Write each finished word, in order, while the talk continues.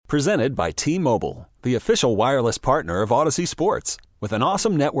Presented by T-Mobile, the official wireless partner of Odyssey Sports. With an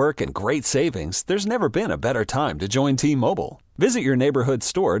awesome network and great savings, there's never been a better time to join T-Mobile. Visit your neighborhood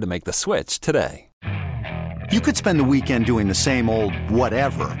store to make the switch today. You could spend the weekend doing the same old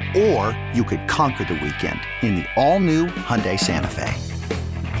whatever, or you could conquer the weekend in the all-new Hyundai Santa Fe.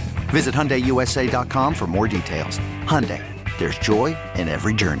 Visit HyundaiUSA.com for more details. Hyundai, there's joy in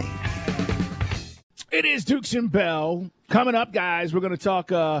every journey. It is Dukes and Bell. Coming up, guys, we're going to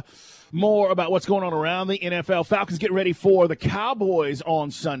talk more about what's going on around the NFL. Falcons get ready for the Cowboys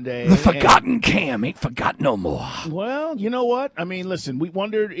on Sunday. The forgotten Cam ain't forgot no more. Well, you know what? I mean, listen, we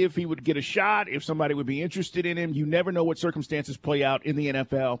wondered if he would get a shot, if somebody would be interested in him. You never know what circumstances play out in the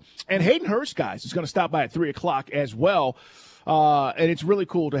NFL. And Hayden Hurst, guys, is going to stop by at 3 o'clock as well. And it's really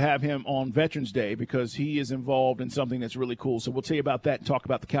cool to have him on Veterans Day because he is involved in something that's really cool. So we'll tell you about that and talk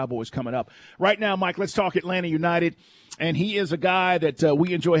about the Cowboys coming up. Right now, Mike, let's talk Atlanta United. And he is a guy that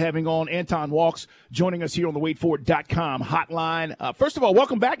we enjoy having on, Anton Walkes, joining us here on the WaitForIt.com hotline. First of all,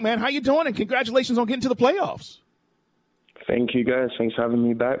 welcome back, man. How you doing? And congratulations on getting to the playoffs. Thank you, guys. Thanks for having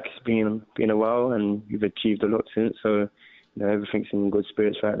me back. It's been a while, and you've achieved a lot since. So, everything's in good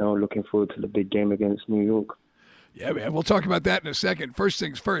spirits right now. Looking forward to the big game against New York. Yeah, man, we'll talk about that in a second. First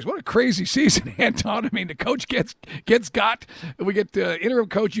things first, what a crazy season, Anton. I mean, the coach gets got. We get the interim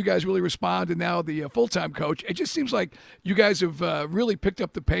coach. You guys really respond, and now the full-time coach. It just seems like you guys have really picked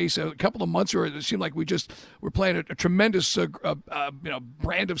up the pace. A couple of months ago, it seemed like we're playing a tremendous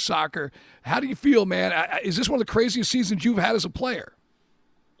brand of soccer. How do you feel, man? Is this one of the craziest seasons you've had as a player?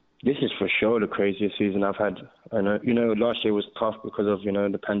 This is for sure the craziest season I've had. I know, last year was tough because of,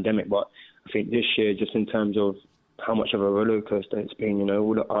 the pandemic, but I think this year, just in terms of how much of a roller coaster it's been,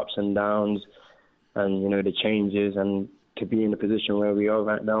 all the ups and downs and, the changes, and to be in the position where we are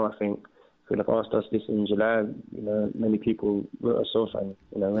right now, I think if you'd have asked us this in July, many people wrote us off, and,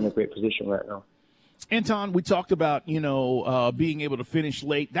 we're in a great position right now. Anton, we talked about, being able to finish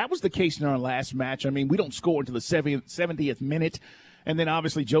late. That was the case in our last match. I mean, we don't score until the 70th minute. And then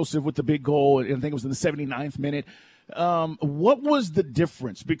obviously Joseph with the big goal, and I think it was in the 79th minute. What was the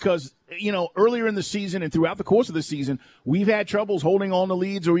difference? Because, earlier in the season and throughout the course of the season, we've had troubles holding on to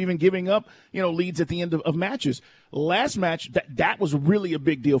leads or even giving up, leads at the end of matches. Last match, that was really a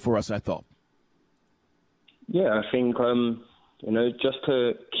big deal for us, I thought. Yeah, I think, just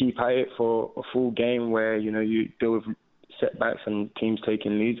to keep at it for a full game where, you deal with setbacks and teams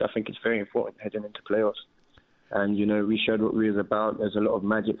taking leads, I think it's very important heading into playoffs. And, we showed what we was about. There's a lot of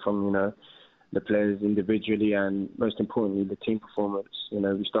magic from, the players individually and, most importantly, the team performance.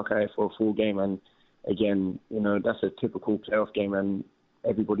 We stuck at it for a full game. And, again, that's a typical playoff game, and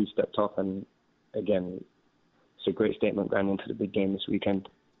everybody stepped up. And, again, it's a great statement going into the big game this weekend.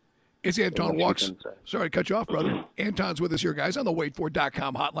 It's Anton Walkes. Sorry to cut you off, brother. Anton's with us here, guys, on the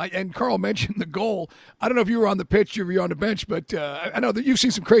WaitFor.com hotline. And Carl mentioned the goal. I don't know if you were on the pitch or you were on the bench, but I know that you've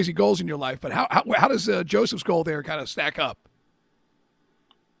seen some crazy goals in your life. But how does Joseph's goal there kind of stack up?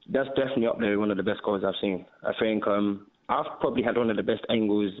 That's definitely up there, one of the best goals I've seen. I think I've probably had one of the best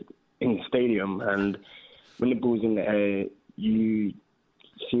angles in the stadium. And when the ball's in the air, you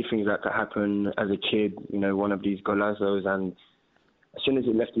see things that could happen as a kid, one of these golazos, and as soon as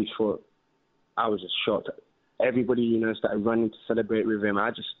it left his foot, I was just shocked. Everybody, started running to celebrate with him.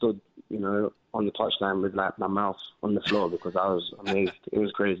 I just stood, on the touchline with my mouth on the floor because I was amazed. It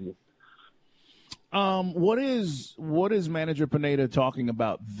was crazy. What is Manager Pineda talking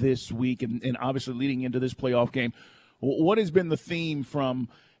about this week and obviously leading into this playoff game? What has been the theme from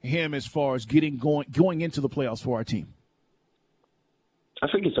him as far as going into the playoffs for our team? I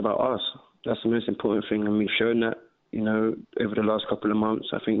think it's about us. That's the most important thing, and we've shown that. Over the last couple of months,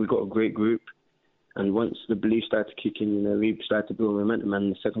 I think we've got a great group. And once the belief started to kick in, we've started to build momentum.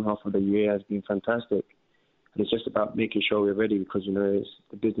 And the second half of the year has been fantastic. And it's just about making sure we're ready because, it's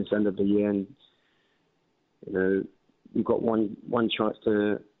the business end of the year. And, we've got one chance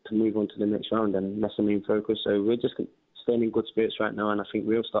to move on to the next round. And that's the main focus. So we're just staying in good spirits right now. And I think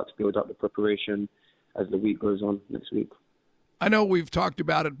we'll start to build up the preparation as the week goes on next week. I know we've talked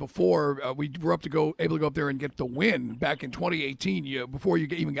about it before. We were able to go up there and get the win back in 2018 before you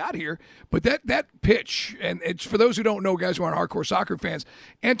even got here. But that pitch, and it's for those who don't know, guys who aren't hardcore soccer fans,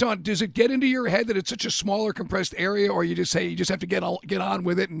 Anton, does it get into your head that it's such a smaller, compressed area, or you just say you just have to get on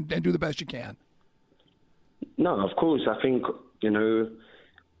with it and do the best you can? No, of course. I think,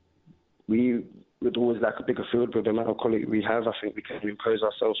 we would always like a bigger field, but the amount of quality we have, I think we can impose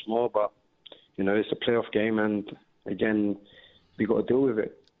ourselves more. But, it's a playoff game, and, again, we got to deal with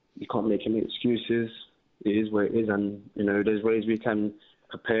it. You can't make any excuses. It is what it is, and there's ways we can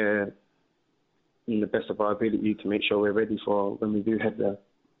prepare in the best of our ability to make sure we're ready for when we do head there.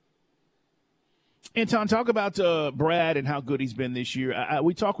 Anton, talk about Brad and how good he's been this year.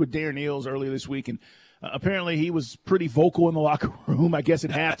 We talked with Darren Eales earlier this week, and apparently he was pretty vocal in the locker room, I guess,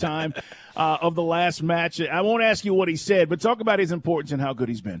 at halftime of the last match. I won't ask you what he said, but talk about his importance and how good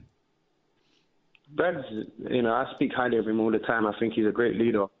he's been. Brad's, I speak highly of him all the time. I think he's a great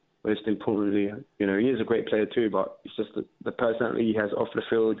leader. Most importantly, he is a great player too, but it's just the personality he has off the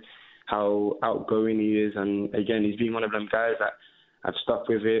field, how outgoing he is. And again, he's been one of them guys that I've stuck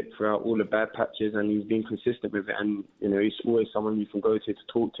with it throughout all the bad patches, and he's been consistent with it. And, he's always someone you can go to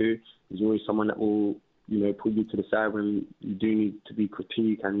talk to. He's always someone that will, pull you to the side when you do need to be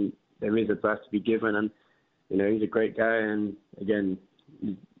critiqued and there is advice to be given. And, he's a great guy. And again,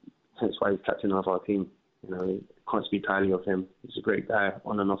 hence why he's captain of our team. Can't speak highly of him. He's a great guy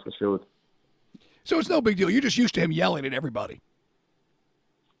on and off the field. So it's no big deal. You're just used to him yelling at everybody.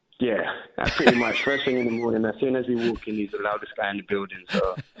 Yeah, pretty much. First thing in the morning, as soon as we walk in, he's the loudest guy in the building.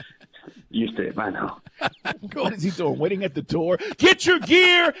 So used to it by now. What is he doing? Waiting at the door? Get your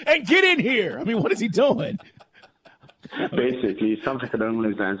gear and get in here. I mean, what is he doing? Basically, something along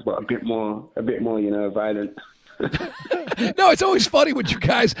those lines, but a bit more, violent. No, it's always funny when you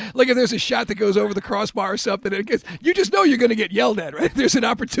guys, like if there's a shot that goes over the crossbar or something, and you just know you're going to get yelled at, right? If there's an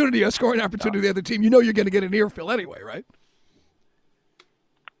opportunity, a scoring opportunity to the other team, you're going to get an earful anyway, right?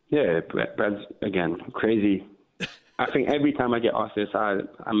 Yeah, Brad's, again, crazy. I think every time I get asked this, I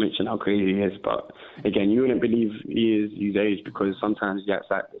mention how crazy he is. But, again, you wouldn't believe he is his age because sometimes he acts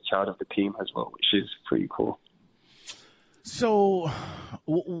like the child of the team as well, which is pretty cool. So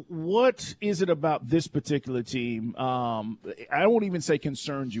what is it about this particular team? I won't even say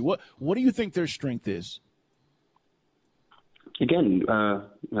concerns you. What do you think their strength is? Again,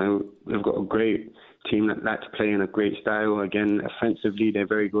 they've got a great team that like to play in a great style. Again, offensively, they're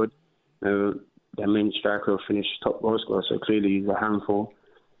very good. Their main striker finished top goal scorer, so clearly he's a handful.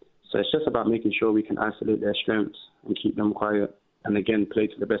 So it's just about making sure we can isolate their strengths and keep them quiet. And again, play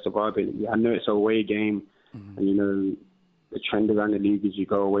to the best of our ability. I know it's a away game, and the trend around the league is you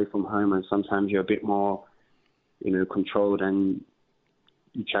go away from home, and sometimes you're a bit more, controlled, and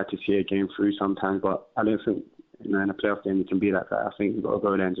you try to see a game through sometimes. But I don't think, in a playoff game, we can be like that. I think we've got to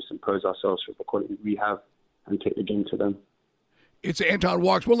go there and just impose ourselves with the quality we have and take the game to them. It's Anton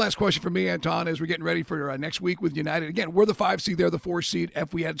Walkes. One last question for me, Anton, as we're getting ready for next week with United. Again, we're the 5 seed, they're the 4 seed.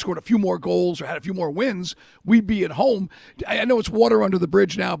 If we had scored a few more goals or had a few more wins, we'd be at home. I know it's water under the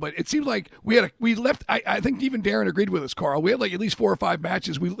bridge now, but it seems like we left. I think even Darren agreed with us, Carl. We had like at least 4 or 5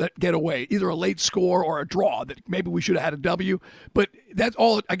 matches we let get away, either a late score or a draw that maybe we should have had a W. But that's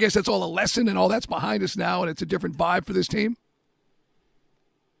all. I guess that's all a lesson, and all that's behind us now, and it's a different vibe for this team.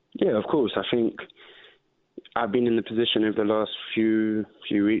 Yeah, of course. I think I've been in the position over the last few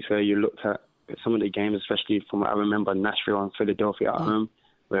weeks where you looked at some of the games, especially from what I remember, Nashville and Philadelphia at home,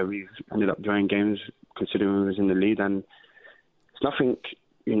 where we've ended up drawing games considering we was in the lead. And it's nothing,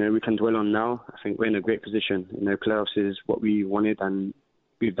 we can dwell on now. I think we're in a great position. Playoffs is what we wanted, and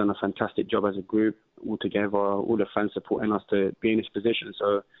we've done a fantastic job as a group all together, all the fans supporting us to be in this position.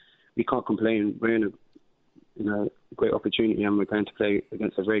 So we can't complain. We're in a great opportunity, and we're going to play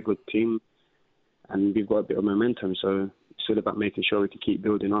against a very good team. And we've got a bit of momentum, so it's all about making sure we can keep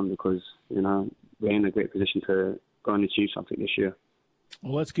building on because, we're in a great position to go and achieve something this year.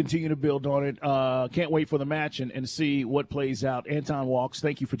 Well, let's continue to build on it. Can't wait for the match and see what plays out. Anton Walkes,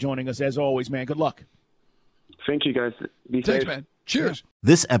 thank you for joining us. As always, man, good luck. Thank you, guys. Be Thanks, safe. man. Cheers.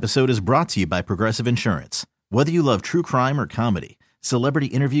 This episode is brought to you by Progressive Insurance. Whether you love true crime or comedy, celebrity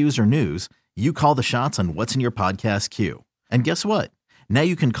interviews or news, you call the shots on what's in your podcast queue. And guess what? Now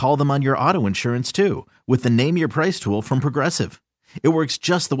you can call them on your auto insurance, too, with the Name Your Price tool from Progressive. It works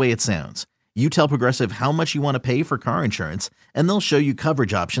just the way it sounds. You tell Progressive how much you want to pay for car insurance, and they'll show you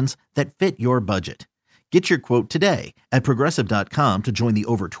coverage options that fit your budget. Get your quote today at Progressive.com to join the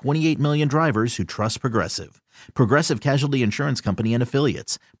over 28 million drivers who trust Progressive. Progressive Casualty Insurance Company and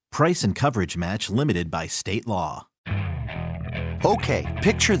Affiliates. Price and coverage match limited by state law. Okay,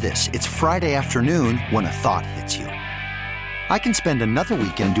 picture this. It's Friday afternoon when a thought hits you. I can spend another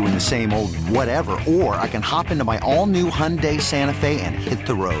weekend doing the same old whatever, or I can hop into my all-new Hyundai Santa Fe and hit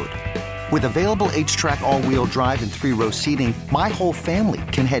the road. With available H-Track all-wheel drive and 3-row seating, my whole family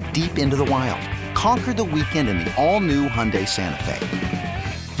can head deep into the wild. Conquer the weekend in the all-new Hyundai Santa Fe.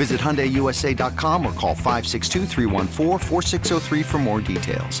 Visit HyundaiUSA.com or call 562-314-4603 for more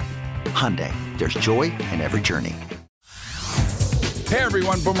details. Hyundai, there's joy in every journey. Hey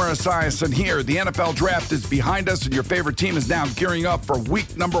everyone, Boomer Esiason here. The NFL draft is behind us and your favorite team is now gearing up for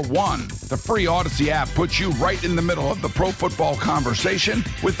week number 1. The free Odyssey app puts you right in the middle of the pro football conversation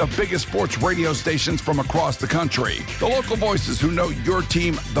with the biggest sports radio stations from across the country. The local voices who know your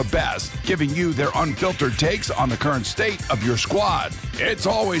team the best, giving you their unfiltered takes on the current state of your squad. It's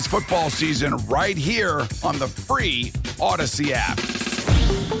always football season right here on the free Odyssey app.